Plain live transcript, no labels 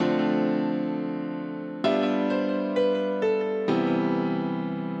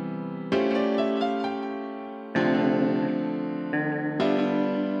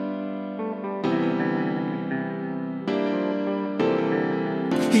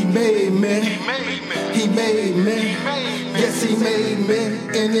He made me. He made me. Yes, he made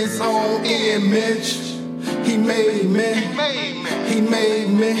me in his own image. He made me. He made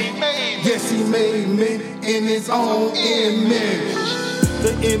me. Yes, he made me in his own image.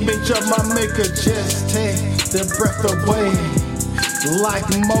 The image of my maker just take the breath away. Like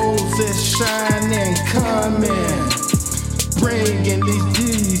Moses shining, coming, bringing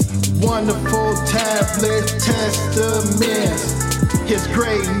these wonderful tablets, testaments. His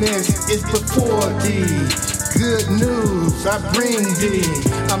greatness is before thee. Good news I bring thee.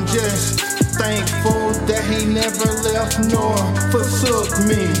 I'm just thankful that he never left nor forsook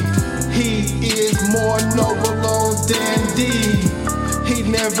me. He is more noble than thee. He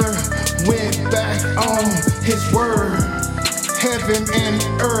never went back on his word. Heaven and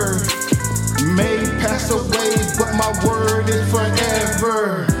earth may pass away, but my word is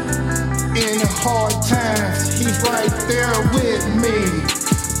forever. In hard times, he's right there with me.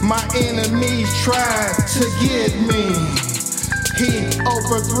 My enemies tried to get me. He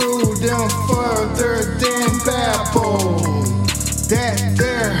overthrew them further than Babel. That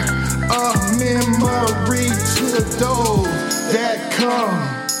there a memory to those that come.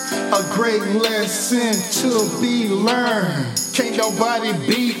 A great lesson to be learned. Can't nobody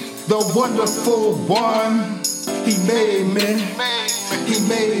beat the wonderful one. He made me. He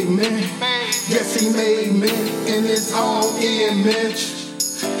made me. Yes, he made me in his own image.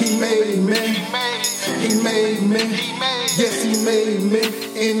 He made me. He made me. Yes, he made me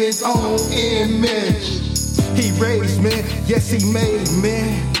in his own image. He raised me. Yes, he made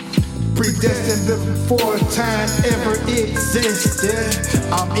me. Predestined before time ever existed.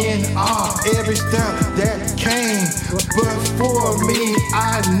 I'm in awe every step that came before me.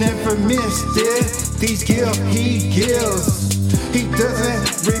 I never missed it. These gifts he gives, he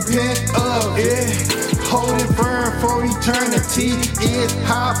doesn't repent of it. Holding firm for eternity is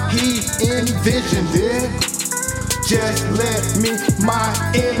how he envisioned it. Just let me, my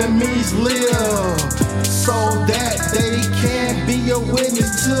enemies live, so that they can be a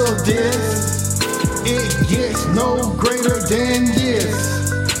witness to this. It gets no greater than this.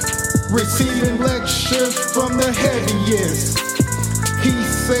 Receiving lectures from the heaviest. He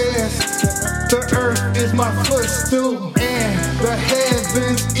says, the earth is my footstool and the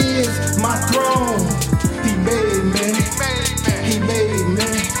heavens is my throne. He made me. He made me.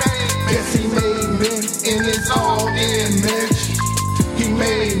 Yes, he made me in his own image. He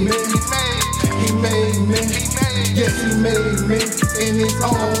made me. He made me. Yes, he made me in his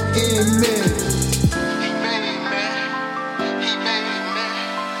own image. He made me. He made me.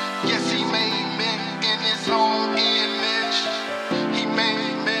 Yes, he made me in his own image. He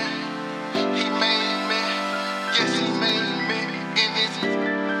made me. He made me. Yes, he made me in his.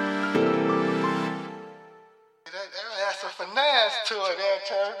 That has some finesse to it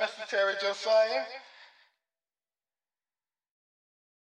there, Mr. Terry Josiah.